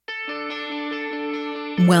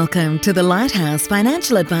Welcome to the Lighthouse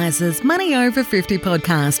Financial Advisors Money Over 50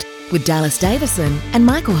 podcast with Dallas Davison and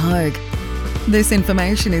Michael Hogue. This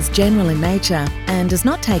information is general in nature and does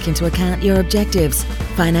not take into account your objectives,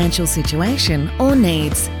 financial situation, or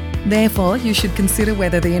needs. Therefore, you should consider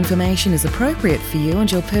whether the information is appropriate for you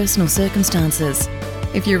and your personal circumstances.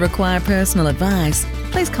 If you require personal advice,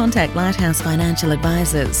 please contact Lighthouse Financial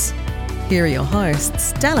Advisors. Here are your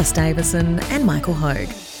hosts, Dallas Davison and Michael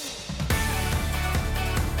Hogue.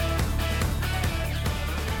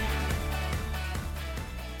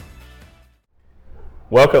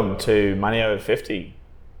 Welcome to Money Over 50.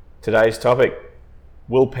 Today's topic,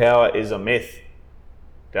 willpower is a myth.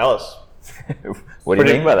 Dallas. What do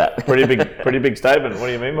you mean by that? pretty big statement. What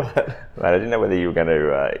do you mean by that? Mate, I didn't know whether you were going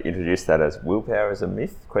to introduce that as willpower is a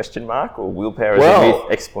myth, question mark, or willpower is a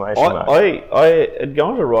myth, exclamation mark. I had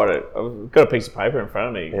gone to write it. I've got a piece of paper in front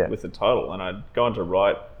of me with the title, and I'd gone to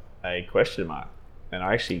write a question mark. And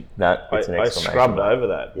I actually, I scrubbed over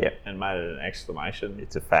that and made it an exclamation.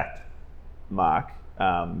 It's a fact. Mark.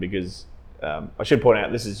 Because I should point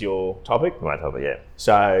out this is your topic. My topic, yeah.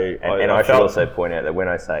 So, I should also point out that when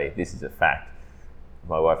I say this is a fact,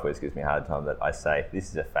 my wife always gives me a hard time that I say this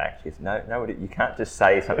is a fact. She says, no, you can't just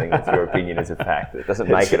say something that's your opinion is a fact. It doesn't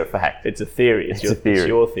make it a fact. It's a theory. It's your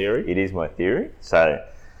theory. It is my theory. So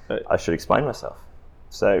I should explain myself.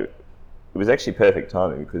 So it was actually perfect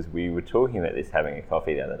timing because we were talking about this having a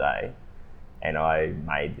coffee the other day, and I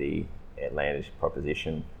made the outlandish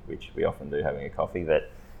proposition, which we often do having a coffee,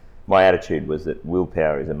 that my attitude was that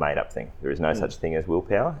willpower is a made-up thing. There is no such thing as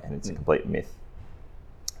willpower, and it's a complete myth.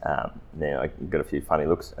 Now, I got a few funny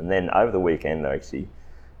looks, and then over the weekend I actually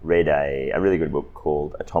read a really good book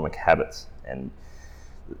called Atomic Habits, and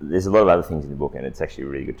there's a lot of other things in the book, and it's actually a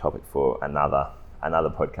really good topic for another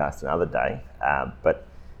podcast, another day, but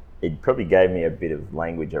it probably gave me a bit of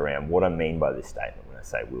language around what I mean by this statement when I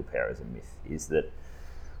say willpower is a myth, is that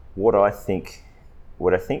what I think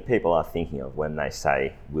people are thinking of when they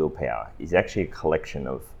say willpower is actually a collection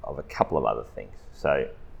of a couple of other things. So,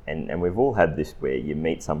 and we've all had this where you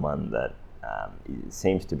meet someone that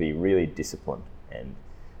seems to be really disciplined and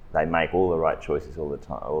they make all the right choices all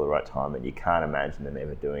the right time, and you can't imagine them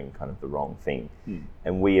ever doing kind of the wrong thing.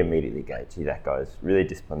 And we immediately go, gee, that guy's really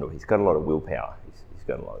disciplined, or he's got a lot of willpower. He's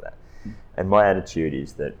got a lot of that. And my attitude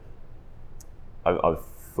is that I've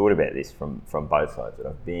thought about this from both sides, that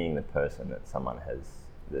of being the person that someone has,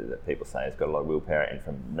 that people say has got a lot of willpower, and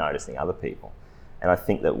from noticing other people. And I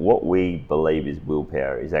think that what we believe is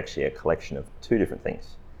willpower is actually a collection of two different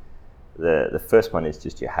things. The first one is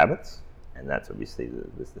just your habits, and that's obviously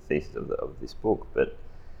the thesis of this book. But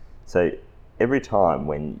so every time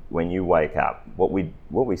when you wake up, what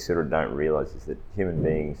we sort of don't realise is that human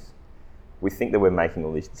beings, we think that we're making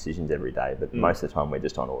all these decisions every day, but most of the time we're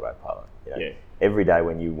just on autopilot. You know? Every day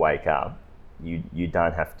when you wake up, you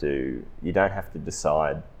don't have to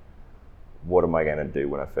decide, what am I going to do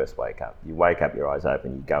when I first wake up? You wake up, your eyes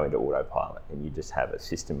open, you go into autopilot, and you just have a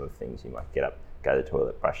system of things. You might get up, go to the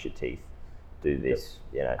toilet, brush your teeth, do this,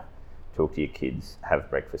 talk to your kids, have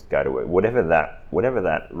breakfast, go to work. Whatever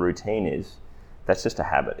that routine is, that's just a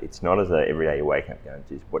habit. It's not as though every day you wake up going,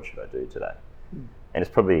 geez, what should I do today? And it's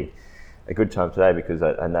probably a good time today because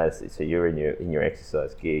I noticed that, so you're in your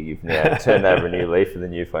exercise gear. You've now turned over a new leaf for the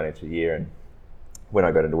new financial year, and when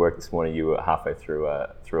I got into work this morning, you were halfway through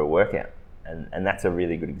a workout, and that's a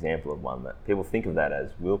really good example of one that people think of that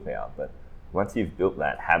as willpower, but once you've built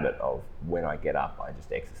that habit of when I get up, I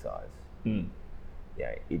just exercise.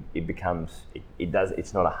 It becomes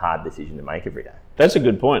it's not a hard decision to make every day. That's a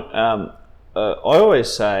good point. I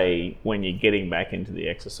always say when you're getting back into the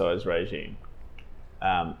exercise regime,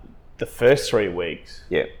 the first 3 weeks,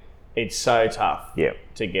 it's so tough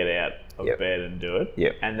to get out of bed and do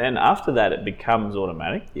it. And then after that, it becomes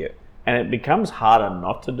automatic. And it becomes harder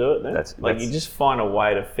not to do it then. You just find a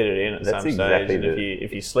way to fit it in at some stage. And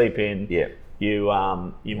if you sleep in, you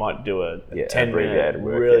might do a 10-minute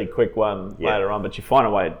really quick one later on, but you find a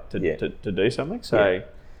way to do something. So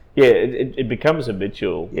it becomes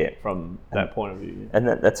habitual from that point of view. And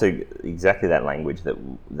that's exactly that language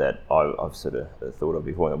that I've sort of thought of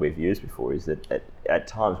before, that we've used before, is that at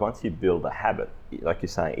times, once you build a habit, like you're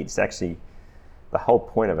saying, it's actually, the whole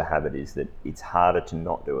point of a habit is that it's harder to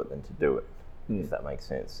not do it than to do it, if that makes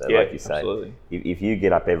sense. So like you say, absolutely. If you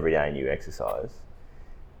get up every day and you exercise,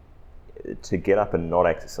 to get up and not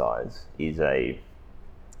exercise is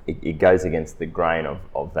it goes against the grain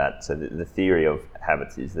of that. So the theory of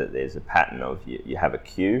habits is that there's a pattern of you have a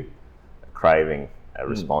cue, a craving, a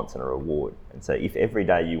response, and a reward. And so if every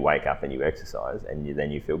day you wake up and you exercise, and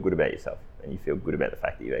then you feel good about yourself, and you feel good about the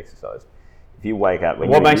fact that you exercised, if you wake up...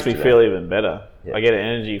 What makes me feel even better, I get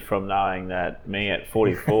energy from knowing that me at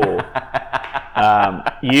 44,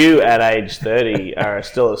 you at age 30 are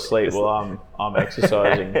still asleep while I'm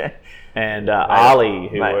exercising. And Ali,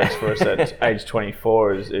 who works for us at age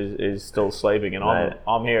 24, is still sleeping, and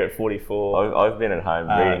I'm here at 44. I've been at home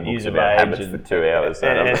reading books about habits for 2 hours,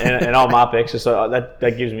 and I'm up exercising.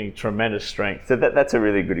 That gives me tremendous strength. So that's a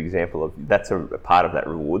really good example of that's a part of that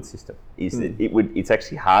reward system. Is that it's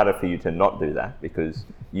actually harder for you to not do that, because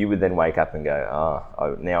you would then wake up and go,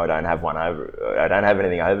 now I don't have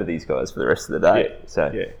anything over these guys for the rest of the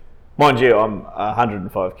day. Mind you, I'm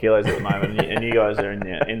 105 kilos at the moment, and you guys are in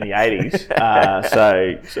the 80s.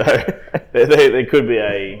 So there could be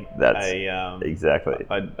exactly.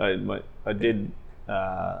 I did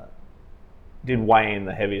weigh in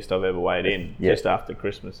the heaviest I've ever weighed in just after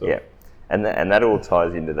Christmas. And that all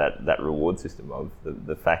ties into that reward system of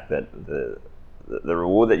the fact that the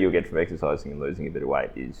reward that you'll get from exercising and losing a bit of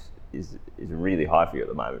weight is really high for you at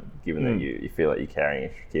the moment, given that you feel like you're carrying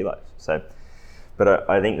extra kilos. So. But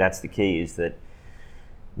I think that's the key, is that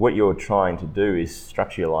what you're trying to do is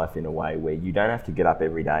structure your life in a way where you don't have to get up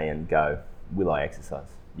every day and go, will I exercise?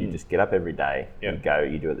 You just get up every day, you go,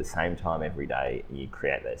 you do it at the same time every day, and you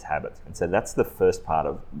create those habits. And so that's the first part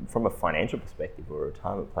of, from a financial perspective or a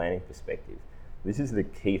retirement planning perspective, this is the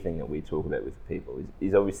key thing that we talk about with people,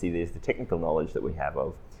 is obviously there's the technical knowledge that we have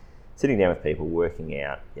of sitting down with people, working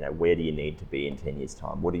out, where do you need to be in 10 years'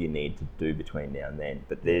 time? What do you need to do between now and then?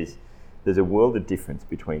 But there's a world of difference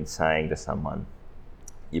between saying to someone,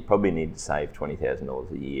 you probably need to save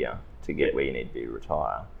 $20,000 a year to get where you need to be to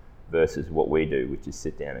retire, versus what we do, which is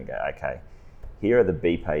sit down and go, okay, here are the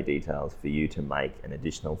BPay details for you to make an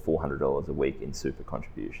additional $400 a week in super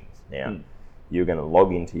contributions. Now, you're going to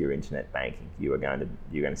log into your internet banking. You're going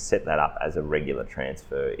to set that up as a regular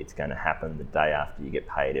transfer. It's going to happen the day after you get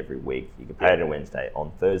paid every week. You get paid on Wednesday.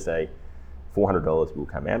 On Thursday, $400 will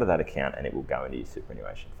come out of that account and it will go into your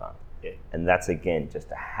superannuation fund. And that's, again, just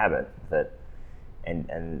a habit that,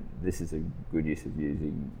 and this is a good use of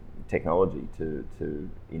using technology to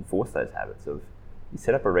enforce those habits of, you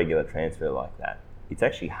set up a regular transfer like that, it's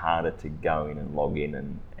actually harder to go in and log in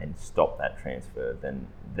and stop that transfer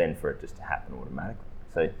than for it just to happen automatically.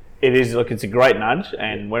 So it is, look, it's a great nudge,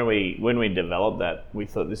 and when we developed that, we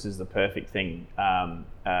thought this is the perfect thing.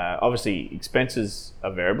 Obviously, expenses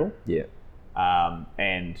are variable.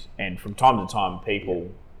 And from time to time, people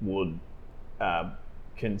would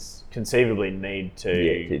conceivably need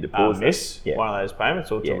to miss one of those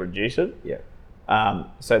payments or to reduce it.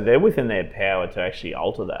 So they're within their power to actually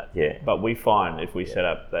alter that. But we find if we set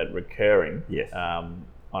up that recurring on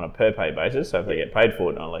a per pay basis, so if they get paid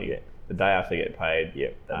fortnightly, the day after they get paid,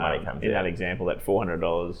 that money comes in out. That example, that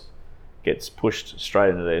 $400 gets pushed straight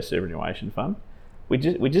into their superannuation fund. We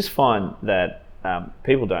just find that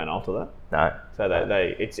people don't alter that. No. So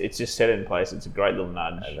it's just set in place. It's a great little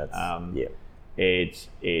nudge. It's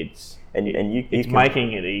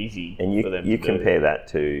making it easy for them. You compare that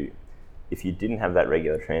to if you didn't have that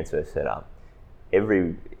regular transfer set up.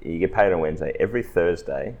 You get paid on Wednesday. Every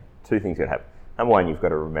Thursday, two things got to happen. Number one, you've got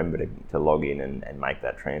to remember to log in and make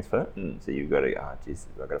that transfer. So you've got to,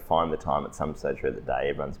 I've got to find the time at some stage throughout the day.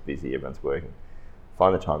 Everyone's busy, everyone's working.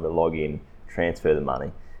 Find the time to log in, transfer the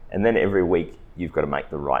money, and then every week you've got to make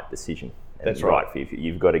the right decision. That's right for you.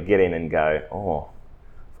 You've got to get in and go,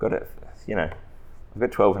 I've got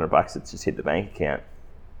 $1,200 that's just hit the bank account.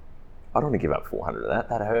 I don't want to give up 400 of that.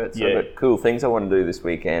 That hurts. I've got cool things I want to do this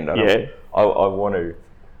weekend. I want to,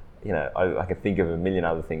 I can think of a million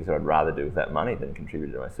other things that I'd rather do with that money than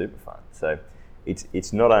contribute to my super fund. So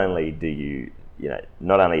it's not only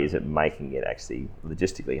not only is it making it actually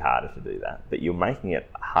logistically harder to do that, but you're making it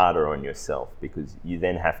harder on yourself, because you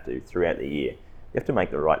then have to, throughout the year, you have to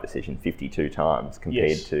make the right decision 52 times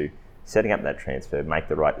compared to setting up that transfer, make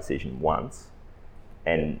the right decision once,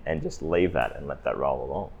 and just leave that and let that roll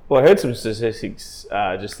along. Well, I heard some statistics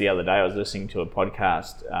just the other day. I was listening to a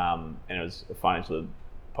podcast, and it was a financial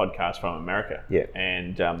podcast from America.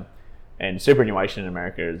 And superannuation in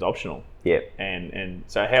America is optional. And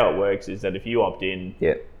so how it works is that if you opt in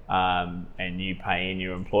and you pay in,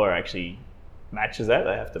 your employer actually matches that.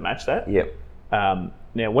 They have to match that.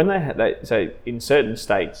 Now, when so in certain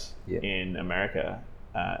states in America,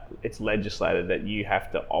 it's legislated that you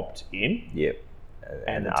have to opt in.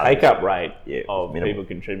 And the take-up rate of people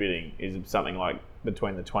contributing is something like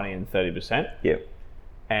between the 20 and 30%.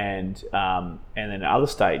 And then other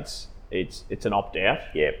states, it's an opt out.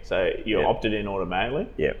 Yep. So you're opted in automatically.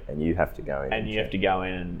 Yep. And you have to go in. And you have to go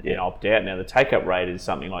in and opt out. Now the take up rate is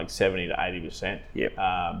something like 70 to 80%. Yep.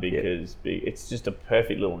 Because it's just a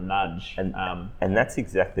perfect little nudge. And that's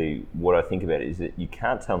exactly what I think about it, is that you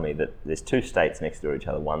can't tell me that there's two states next to each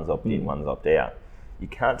other, one's opt in, one's opt out. You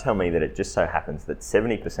can't tell me that it just so happens that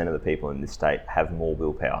 70% of the people in this state have more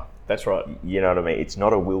willpower. That's right. You know what I mean? It's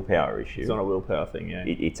not a willpower issue. It's not a willpower thing, yeah.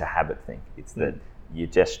 It's a habit thing. It's that you're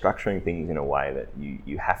just structuring things in a way that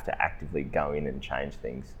you have to actively go in and change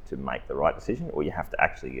things to make the right decision, or you have to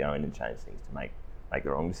actually go in and change things to make the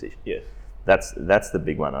wrong decision. Yes. That's the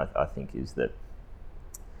big one, I think, is that,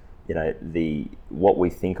 you know, what we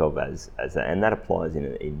think of as and that applies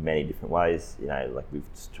in many different ways. You know, like we've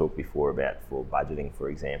talked before about for budgeting, for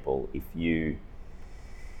example, if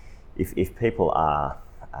people are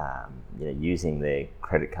using their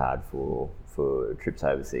credit card for trips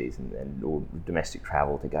overseas and or domestic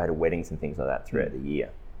travel to go to weddings and things like that throughout the year,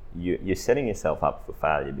 you're setting yourself up for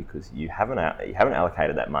failure because you haven't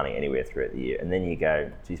allocated that money anywhere throughout the year, and then you go,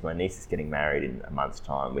 geez, my niece is getting married in a month's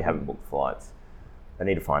time. We haven't booked flights. I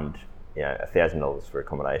need to find $1,000 for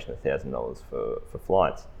accommodation, $1,000 for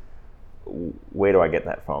flights. Where do I get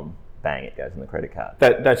that from? Bang! It goes on the credit card.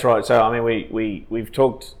 That's right. So I mean, we've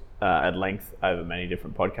talked at length over many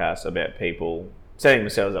different podcasts about people setting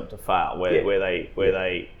themselves up to fail, where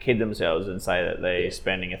they kid themselves and say that they're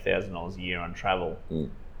spending $1,000 a year on travel.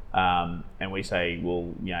 And we say,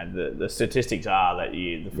 well, you know, the statistics are that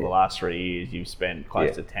for the last 3 years you've spent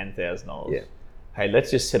close to $10,000. Yeah. Hey, let's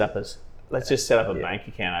just set up a bank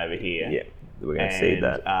account over here. Yeah, we're going to see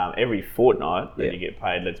that. Every fortnight that you get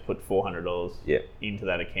paid, let's put $400 into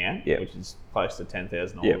that account, which is close to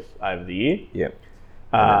 $10,000 over the year. Yeah.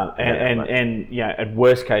 And you know, at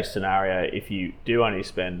worst case scenario, if you do only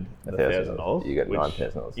spend $1,000, you got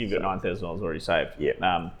 $9,000. You've got $9,000 already saved.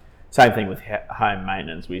 Yeah. Same thing with home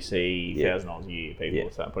maintenance. We see $1,000 a year people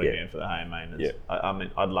start putting in for the home maintenance. Yeah. I mean,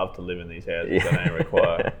 I'd love to live in these houses that only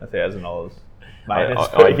require $1,000 maintenance.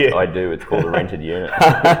 I do. It's called a rented unit.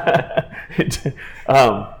 But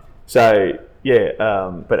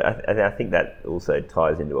I think that also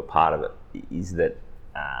ties into a part of it, is that,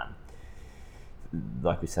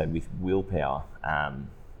 like we said, with willpower,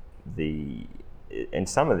 and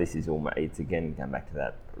some of this is it's again going back to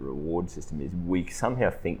that reward system, is we somehow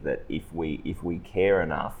think that if we care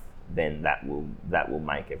enough, then that will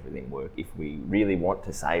make everything work. If we really want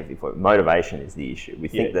to save, motivation is the issue. We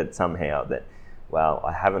think that somehow that, well,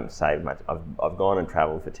 I haven't saved much. I've gone and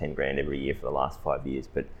travelled for 10 grand every year for the last 5 years,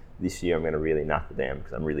 but this year I'm going to really knuckle down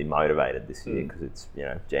because I'm really motivated this year because it's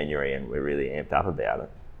January and we're really amped up about it.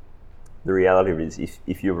 The reality is,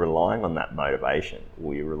 if you're relying on that motivation,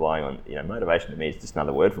 or you're relying on, motivation to me is just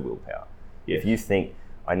another word for willpower. Yes. If you think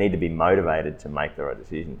I need to be motivated to make the right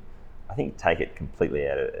decision, I think take it completely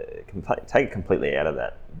out of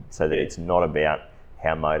that, so that it's not about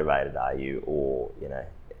how motivated are you, or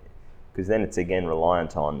because then it's again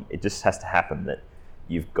reliant on, it just has to happen that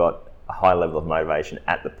you've got a high level of motivation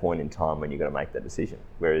at the point in time when you've got to make that decision.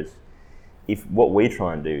 Whereas if what we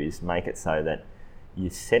try and do is make it so that you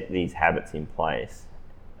set these habits in place.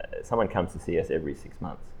 Someone comes to see us every 6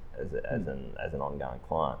 months as an ongoing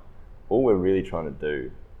client. All we're really trying to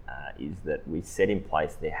do is that we set in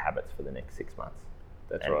place their habits for the next 6 months.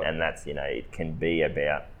 That's right. And that's, it can be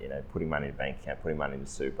about, putting money in a bank account, putting money in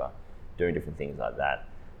super, doing different things like that,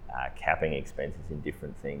 capping expenses in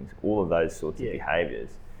different things, all of those sorts of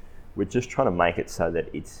behaviours. We're just trying to make it so that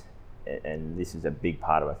it's, and this is a big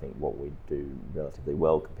part of, I think, what we do relatively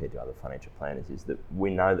well compared to other financial planners, is that we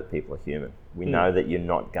know that people are human. We know that you're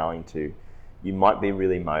not going to, you might be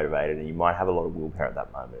really motivated and you might have a lot of willpower at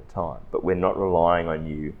that moment in time, but we're not relying on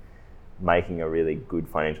you making a really good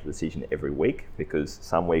financial decision every week, because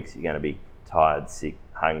some weeks you're going to be tired, sick,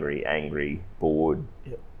 hungry, angry, bored.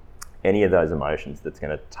 Yep. Any of those emotions that's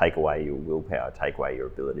going to take away your willpower, take away your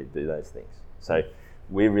ability to do those things. So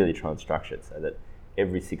we're really trying to structure it so that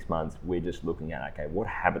every 6 months, we're just looking at, okay, what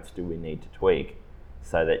habits do we need to tweak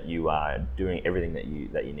so that you are doing everything that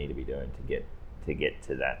you need to be doing to get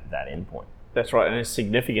to that end point. That's right, and it's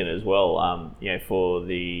significant as well. For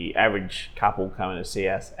the average couple coming to see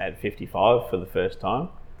us at 55 for the first time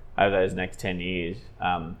over those next 10 years.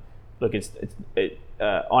 Look,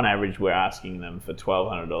 on average, we're asking them for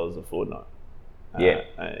 $1,200 a fortnight.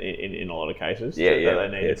 In a lot of cases, that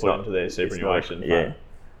they need to put into their superannuation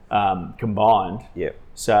fund. Combined. Yeah.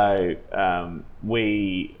 So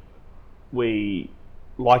we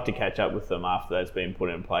like to catch up with them after that's been put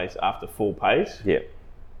in place, after full pace. Yeah.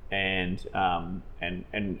 And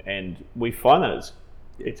we find that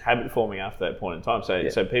it's habit forming after that point in time.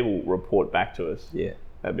 So people report back to us. Yeah.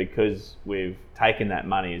 that because we've taken that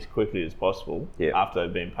money as quickly as possible after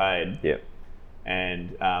they've been paid,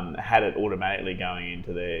 and had it automatically going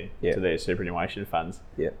into their to their superannuation funds,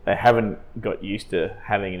 they haven't got used to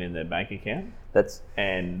having it in their bank account.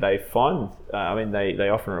 And they find, they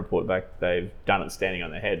often report back they've done it standing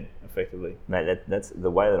on their head, effectively. Mate, that's the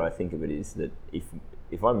way that I think of it is that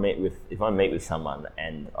if I meet with someone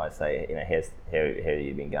and I say, how have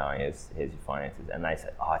you been going? Here's your finances, and they say,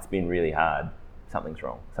 oh, it's been really hard. Something's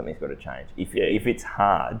wrong. Something's got to change. If it's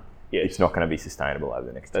hard, it's not going to be sustainable over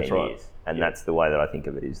the next 10 years. And that's the way that I think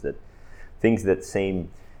of it, is that things that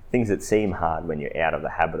seem hard when you're out of the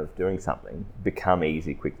habit of doing something become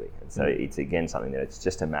easy quickly. And so it's again something that it's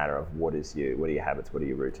just a matter of what are your habits, what are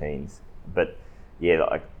your routines. But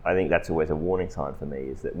I think that's always a warning sign for me,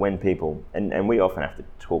 is that when people, and we often have to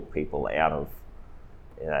talk people out of,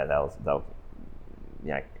 they'll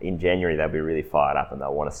in January they'll be really fired up and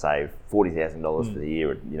they'll want to save $40,000 for the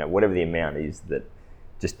year, whatever the amount is that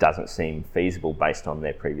just doesn't seem feasible based on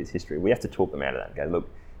their previous history. We have to talk them out of that and go, look,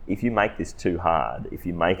 if you make this too hard, if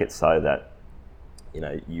you make it so that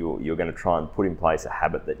you're going to try and put in place a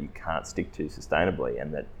habit that you can't stick to sustainably,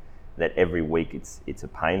 and that every week it's a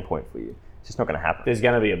pain point for you, it's just not going to happen. There's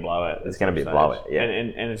going to be a blowout. There's going to be a blowout, yeah.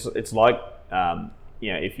 And it's like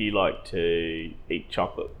if you like to eat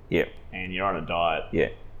chocolate, and you're on a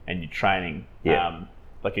diet, and you're training,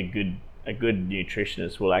 like a good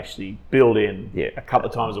nutritionist will actually build in a couple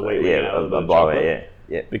of times a week, a blowout,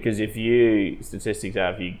 because statistics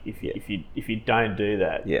are if you don't do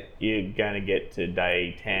that, you're going to get to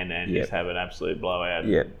day 10 and just have an absolute blowout,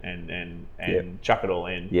 and chuck it all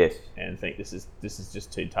in, and think this is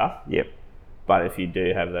just too tough. But if you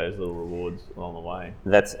do have those little rewards along the way,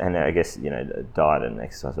 and I guess diet and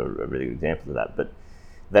exercise are a really good example of that. But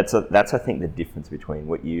that's I think the difference between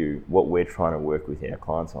what we're trying to work with our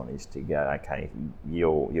clients on is to go, okay,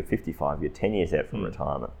 you're 55, you're 10 years out from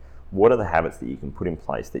retirement. What are the habits that you can put in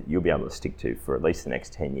place that you'll be able to stick to for at least the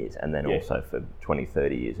next 10 years, and then also for 20,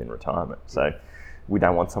 30 years in retirement? So we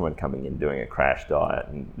don't want someone coming in doing a crash diet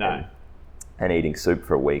and eating soup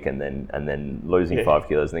for a week and then losing 5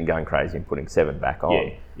 kilos and then going crazy and putting 7 back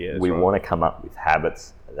on. We want to come up with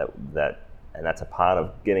habits that and that's a part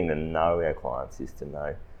of getting to know our clients, is to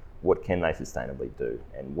know what can they sustainably do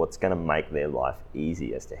and what's going to make their life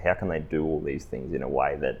easy, as to how can they do all these things in a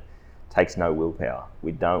way that takes no willpower.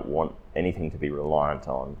 We don't want anything to be reliant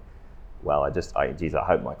on, well, I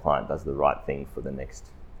hope my client does the right thing for the next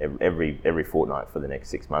every fortnight for the next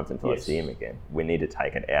 6 months until I see him again. We need to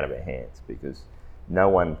take it out of our hands, because no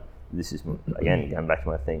one, this is again going back to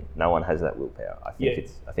my thing, no one has that willpower. I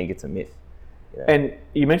think it's a myth. And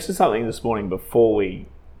you mentioned something this morning before we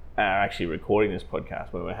are actually recording this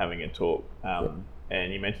podcast, when we're having a talk,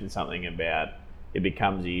 and you mentioned something about it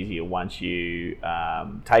becomes easier once you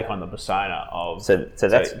take on the persona of. So that's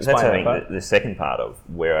I think the second part of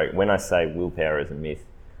when I say willpower is a myth.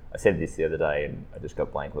 I said this the other day and I just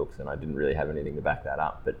got blank looks and I didn't really have anything to back that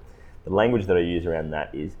up. But the language that I use around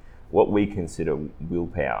that is, what we consider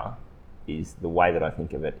willpower is, the way that I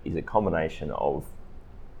think of it, is a combination of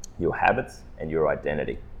your habits and your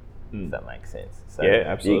identity, if that makes sense. So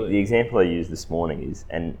absolutely. The example I used this morning is,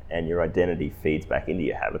 and your identity feeds back into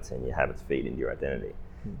your habits, and your habits feed into your identity.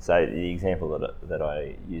 So the example that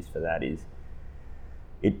I use for that is,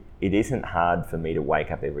 it isn't hard for me to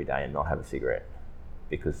wake up every day and not have a cigarette,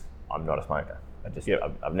 because I'm not a smoker.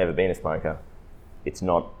 I've never been a smoker. It's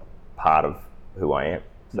not part of who I am.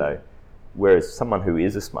 So whereas someone who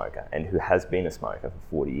is a smoker and who has been a smoker for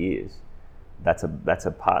 40 years, that's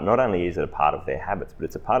a part. Not only is it a part of their habits, but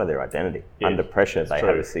it's a part of their identity. Under pressure, they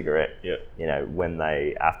have a cigarette. When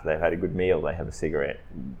after they've had a good meal, they have a cigarette.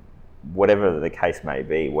 Whatever the case may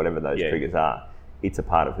be, whatever those triggers are, it's a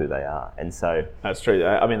part of who they are. And so that's true.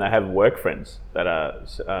 I mean, they have work friends that are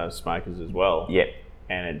smokers as a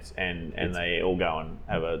they all go and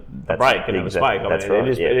have a break and have a smoke.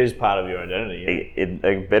 It is part of your identity.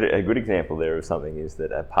 A good example there of something is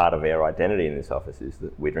that a part of our identity in this office is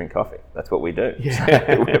that we drink coffee. That's what we do.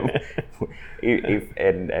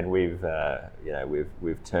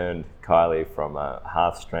 We've turned Kylie from a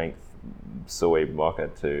half strength soy mocha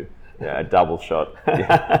to a double shot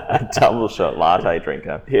latte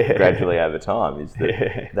drinker gradually over time.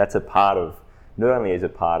 That's a part of. Not only is it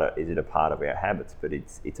a part of our habits, but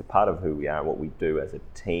it's a part of who we are, what we do as a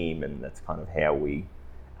team, and that's kind of how we,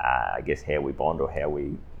 how we bond, or how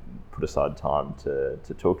we put aside time to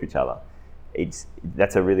talk to each other.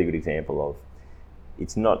 That's a really good example of.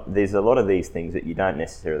 It's not. There's a lot of these things that you don't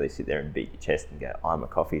necessarily sit there and beat your chest and go, "I'm a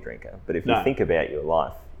coffee drinker." But if you think about your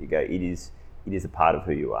life, you go, "It is a part of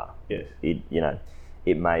who you are." Yes.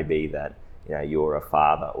 It may be that you're a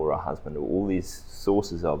father or a husband, or all these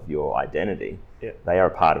sources of your identity, yeah. they are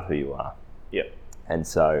a part of who you are. Yeah. And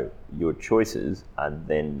so your choices are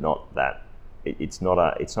then not that. It's not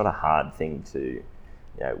a hard thing to,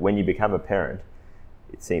 when you become a parent,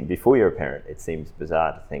 before you're a parent, it seems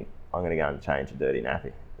bizarre to think, I'm going to go and change a dirty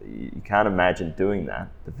nappy. You can't imagine doing that,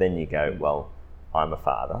 but then you go, well, I'm a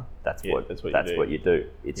father. That's what you do.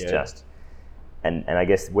 It's just, and I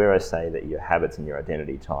guess where I say that your habits and your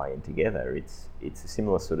identity tie in together, it's a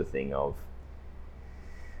similar sort of thing of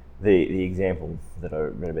the example that I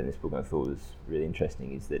read about in this book and I thought was really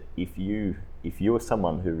interesting is that if you're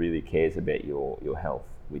someone who really cares about your health,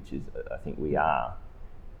 which is I think we are,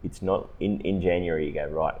 it's not in January you go,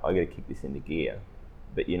 right, I got to kick this into gear,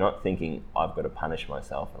 but you're not thinking I've got to punish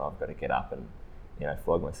myself and I've got to get up and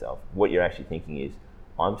flog myself. What you're actually thinking is,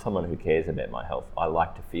 I'm someone who cares about my health. I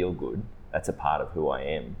like to feel good. That's a part of who I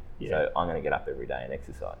am. Yeah. So I'm going to get up every day and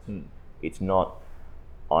exercise. It's not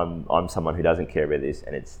I'm someone who doesn't care about this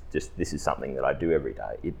and it's just this is something that I do every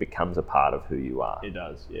day. It becomes a part of who you are. It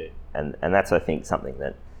does, yeah. And that's I think something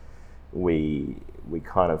that we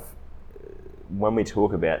kind of, when we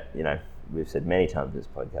talk about, we've said many times in this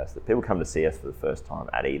podcast that people come to see us for the first time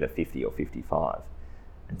at either 50 or 55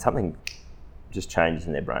 and something just changes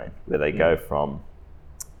in their brain where they go from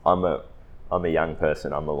I'm a young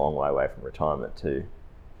person, I'm a long way away from retirement to,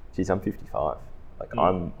 geez, I'm 55. Like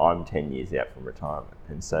I'm 10 years out from retirement.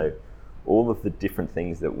 And so all of the different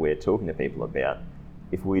things that we're talking to people about,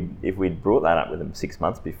 if we'd brought that up with them 6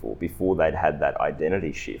 months before they'd had that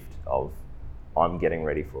identity shift of I'm getting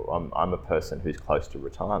ready I'm a person who's close to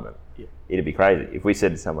retirement. Yeah. It'd be crazy. If we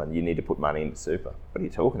said to someone, you need to put money into super, what are you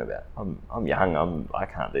talking about? I'm young, I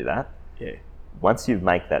can't do that. Yeah. Once you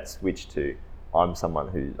make that switch to I'm someone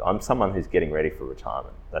who's getting ready for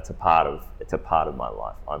retirement. It's a part of my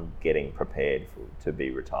life. I'm getting prepared to be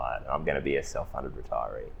retired. I'm going to be a self-funded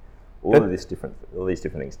retiree. All these different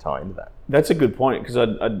things tie into that. That's a good point because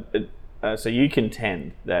so you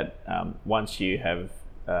contend that once you have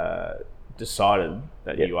decided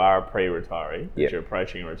that you are a pre-retiree, that you're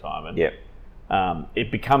approaching retirement, it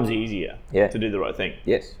becomes easier to do the right thing.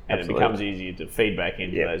 Yes, and absolutely. It becomes easier to feed back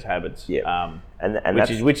into those habits. Yeah,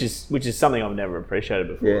 which is something I've never appreciated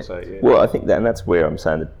before. Yeah. So well, I think that's where I'm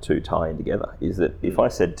saying the two tie in together. Is that if I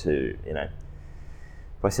said to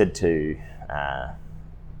a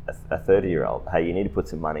 30-year-old, hey, you need to put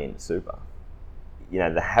some money into super.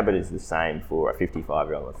 The habit is the same for a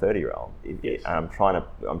 55-year-old and a 30-year-old. Yes. I'm trying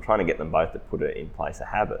to get them both to put in place a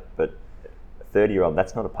habit, but 30-year-old,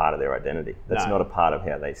 that's not a part of their identity. That's not a part of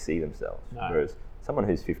how they see themselves. No. Whereas someone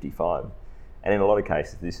who's 55, and in a lot of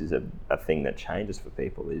cases, this is a thing that changes for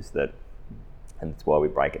people, is that, and that's why we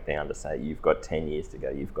break it down to say you've got 10 years to go,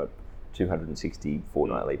 you've got 260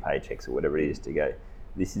 fortnightly paychecks or whatever it is to go.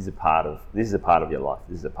 This is a part of your life.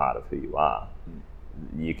 This is a part of who you are.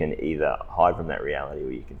 You can either hide from that reality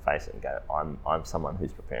or you can face it and go, I'm someone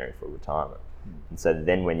who's preparing for retirement. And so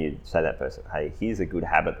then when you say to that person, hey, here's a good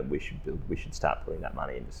habit that we should build, we should start putting that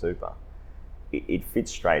money into super, it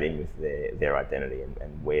fits straight in with their identity and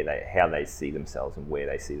how they see themselves and where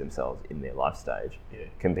they see themselves in their life stage,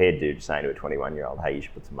 compared to saying to a 21-year-old, hey, you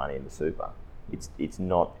should put some money into super.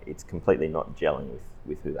 It's completely not gelling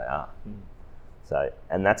with who they are. So,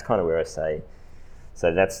 and that's kind of where I say,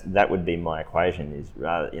 so that would be my equation, is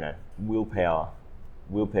rather, willpower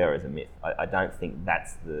is a myth. I don't think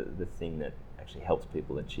that's the thing that actually helps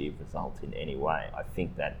people achieve results in any way. I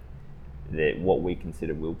think that what we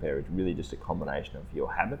consider willpower is really just a combination of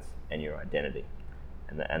your habits and your identity.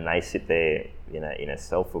 And they sit there in a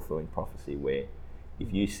self-fulfilling prophecy where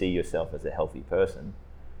if you see yourself as a healthy person,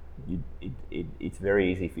 it's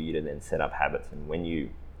very easy for you to then set up habits. And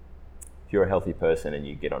if you're a healthy person and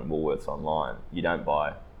you get on Woolworths online, you don't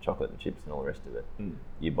buy chocolate and chips and all the rest of it.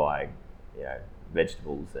 You buy,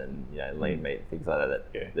 vegetables and lean meat, things like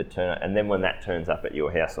that. That turn up. And then when that turns up at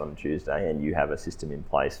your house on Tuesday, and you have a system in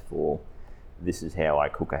place for this is how I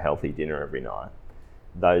cook a healthy dinner every night,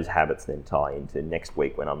 those habits then tie into next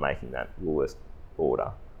week when I'm making that Woolworths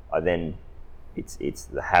order. It's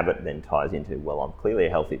the habit then ties into, well, I'm clearly a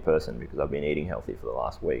healthy person because I've been eating healthy for the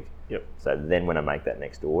last week. Yep. So then when I make that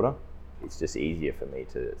next order, it's just easier for me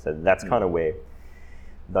to. So that's kind of where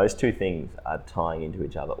those two things are tying into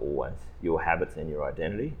each other always. Your habits and your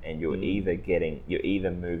identity, and you're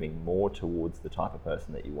either moving more towards the type of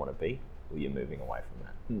person that you want to be, or you're moving away from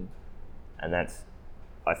that. And that's,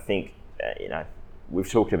 I think, we've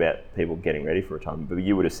talked about people getting ready for retirement, but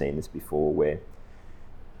you would have seen this before, where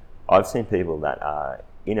I've seen people that are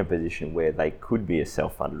in a position where they could be a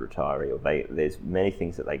self-funded retiree, or there's many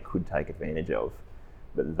things that they could take advantage of,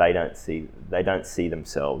 but they don't see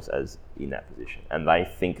themselves as in that position, and they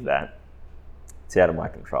think that it's out of my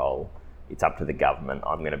control. It's up to the government.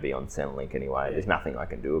 I'm going to be on Centrelink anyway. There's nothing I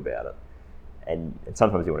can do about it. And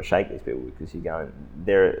sometimes you want to shake these people because you're going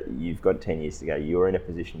there. You've got 10 years to go. You're in a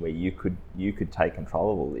position where you could take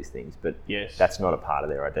control of all these things, but that's not a part of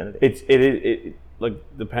their identity. It like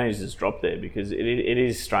the pennies just dropped there, because it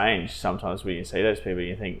is strange sometimes when you see those people and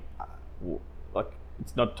you think, like,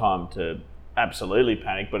 it's not time to absolutely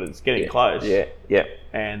panic, but it's getting close. Yeah.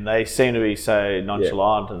 And they seem to be so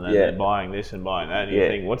nonchalant, and then they're buying this and buying that. And you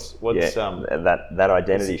think, what's that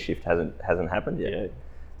identity shift hasn't happened yet. Yeah.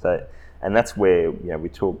 So, and that's where we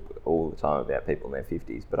talk all the time about people in their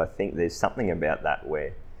 50s, but I think there's something about that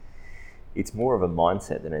where it's more of a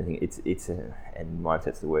mindset than anything. And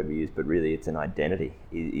mindset's the word we use, but really it's an identity.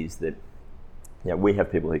 Is that we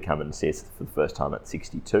have people who come and see us for the first time at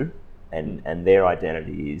 62, and their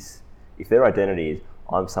identity is, if their identity is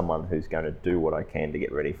I'm someone who's going to do what I can to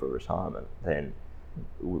get ready for retirement, then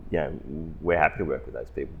we're happy to work with those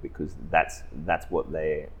people, because that's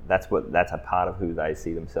a part of who they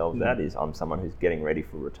see themselves at, is I'm someone who's getting ready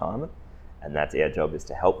for retirement, and that's our job, is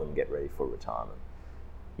to help them get ready for retirement.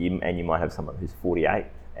 And you might have someone who's 48,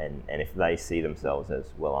 and if they see themselves as,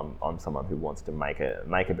 well, I'm someone who wants to make a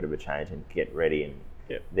bit of a change and get ready, and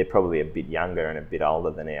they're probably a bit younger and a bit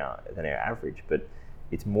older than our average, but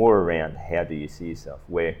it's more around how do you see yourself,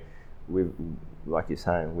 where like you're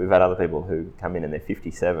saying, we've had other people who come in and they're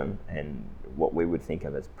 57, and what we would think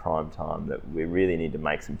of as prime time, that we really need to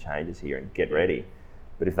make some changes here and get ready.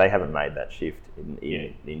 But if they haven't made that shift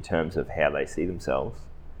in terms of how they see themselves,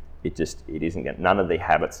 it isn't going. None of the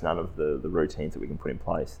habits, none of the routines that we can put in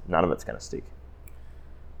place, none of it's going to stick.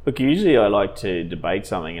 Look, usually I like to debate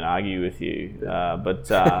something and argue with you, but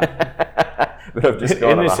but I've just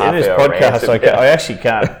gone in this podcast, I actually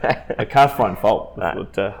can't. I can't find fault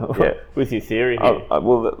with your theory here.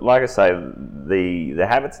 Well, like I say, the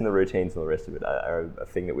habits and the routines and the rest of it are a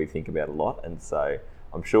thing that we think about a lot, and so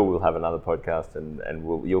I'm sure we'll have another podcast, and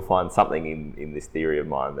you'll find something in this theory of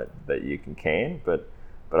mine that you can. But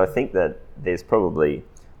I think that there's probably,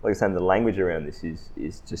 like I said, the language around this is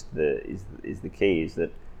the key. Is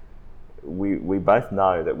that we both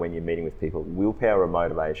know that when you're meeting with people, willpower or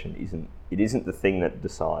motivation isn't the thing that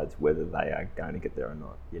decides whether they are going to get there or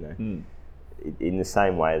not. In the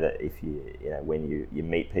same way that if when you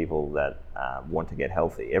meet people that want to get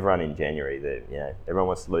healthy, everyone in January, everyone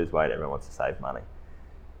wants to lose weight, everyone wants to save money.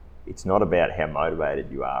 It's not about how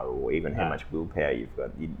motivated you are or even how much willpower you've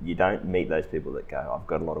got. You don't meet those people that go, I've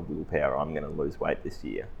got a lot of willpower, I'm going to lose weight this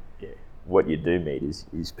year. Yeah. What you do meet is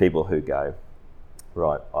people who go,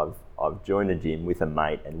 right, I've joined a gym with a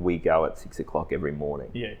mate and we go at 6 o'clock every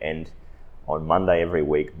morning. Yeah. And on Monday every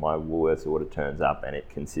week, my Woolworths order turns up and it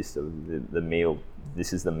consists of the meal.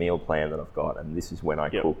 This is the meal plan that I've got, and this is when I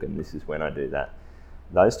cook, and this is when I do that.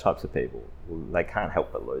 Those types of people, they can't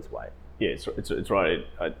help but lose weight. Yeah, it's right.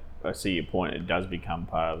 I see your point. It does become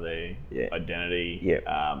part of their identity.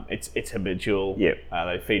 Yeah. It's habitual. Yeah.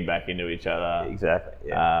 They feed back into each other. Exactly.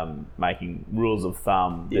 Yeah. Making rules of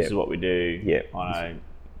thumb. This is what we do. Yeah. On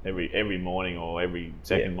every morning or every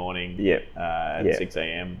second morning. Yeah. At 6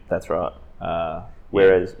 a.m. That's right.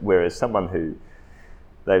 Whereas someone who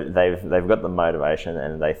they've got the motivation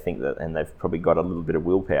and they think that, and they've probably got a little bit of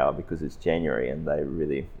willpower because it's January and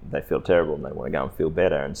they feel terrible and they want to go and feel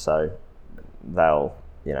better, and so they'll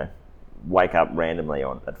wake up randomly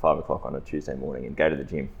at 5 o'clock on a Tuesday morning and go to the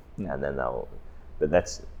gym, and then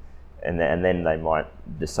then they might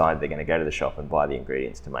decide they're going to go to the shop and buy the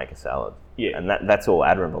ingredients to make a salad. Yeah. And that's all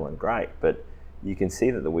admirable and great, but you can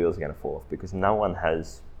see that the wheels are going to fall off because no one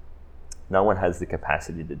has the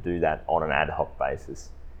capacity to do that on an ad hoc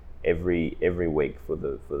basis every week for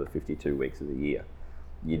the 52 weeks of the year.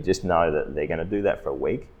 You just know that they're going to do that for a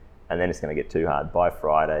week, and then it's going to get too hard. By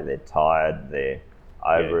Friday, they're tired, they're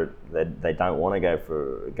over it, they don't want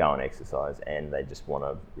to go and exercise, and they just want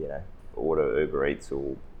to order Uber Eats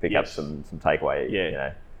or pick up some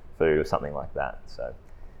takeaway food or something like that. So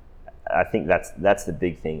I think that's the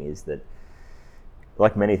big thing, is that,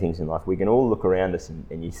 like many things in life, we can all look around us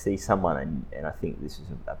and you see someone, and I think this is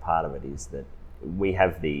a part of it, is that we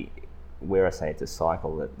have where I say it's a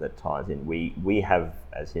cycle that ties in, we have,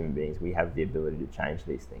 as human beings, we have the ability to change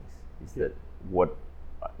these things. Is that what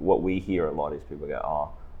we hear a lot is people go, oh,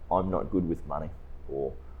 I'm not good with money,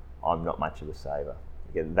 or I'm not much of a saver.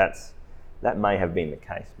 Again, that may have been the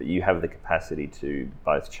case, but you have the capacity to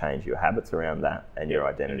both change your habits around that and your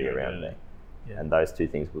identity around that. Yeah. And those two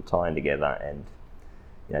things will tie in together, and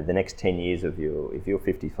the next 10 years if you're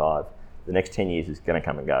 55, the next 10 years is going to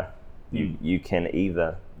come and go. You can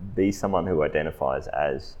either be someone who identifies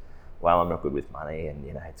as, well, I'm not good with money, and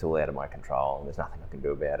it's all out of my control, and there's nothing I can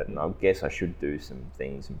do about it, and I guess I should do some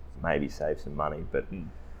things and maybe save some money. But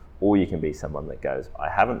or you can be someone that goes, I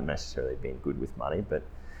haven't necessarily been good with money, but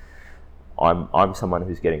I'm someone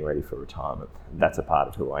who's getting ready for retirement. That's a part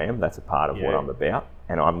of who I am. That's a part of what I'm about,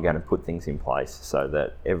 and I'm going to put things in place so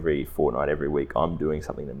that every fortnight, every week, I'm doing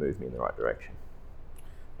something to move me in the right direction.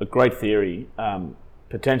 A great theory.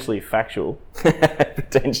 Potentially factual.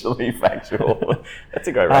 Potentially factual. That's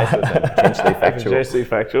a great race. Potentially factual. Potentially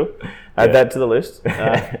factual. Add that to the list.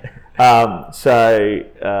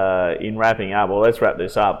 So in wrapping up, well, let's wrap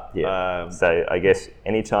this up. Yeah. So I guess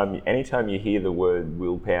anytime you hear the word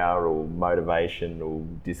willpower or motivation or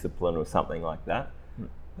discipline or something like that,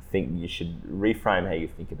 I think you should reframe how you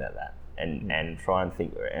think about that, and try and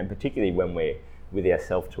think, and particularly when we're with our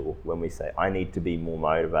self-talk, when we say, I need to be more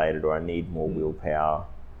motivated, or I need more willpower,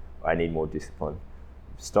 or I need more discipline,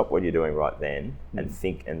 stop what you're doing right then and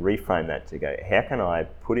think and reframe that to go, how can I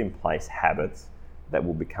put in place habits that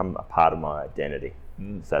will become a part of my identity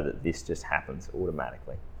so that this just happens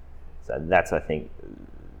automatically? So that's, I think,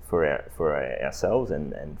 for ourselves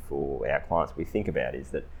and for our clients, we think about is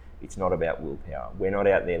that it's not about willpower. We're not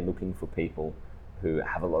out there looking for people who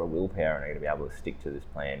have a lot of willpower and are going to be able to stick to this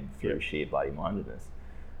plan through sheer bloody mindedness.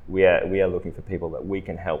 We are looking for people that we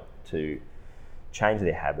can help to change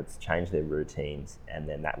their habits, change their routines, and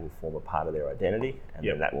then that will form a part of their identity, and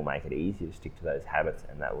then that will make it easier to stick to those habits,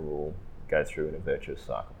 and that will all go through in a virtuous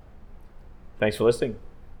cycle. Thanks for listening.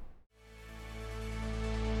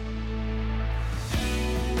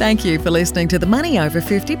 Thank you for listening to the Money Over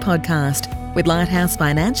 50 podcast with Lighthouse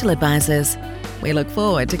Financial Advisors. We look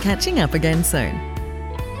forward to catching up again soon.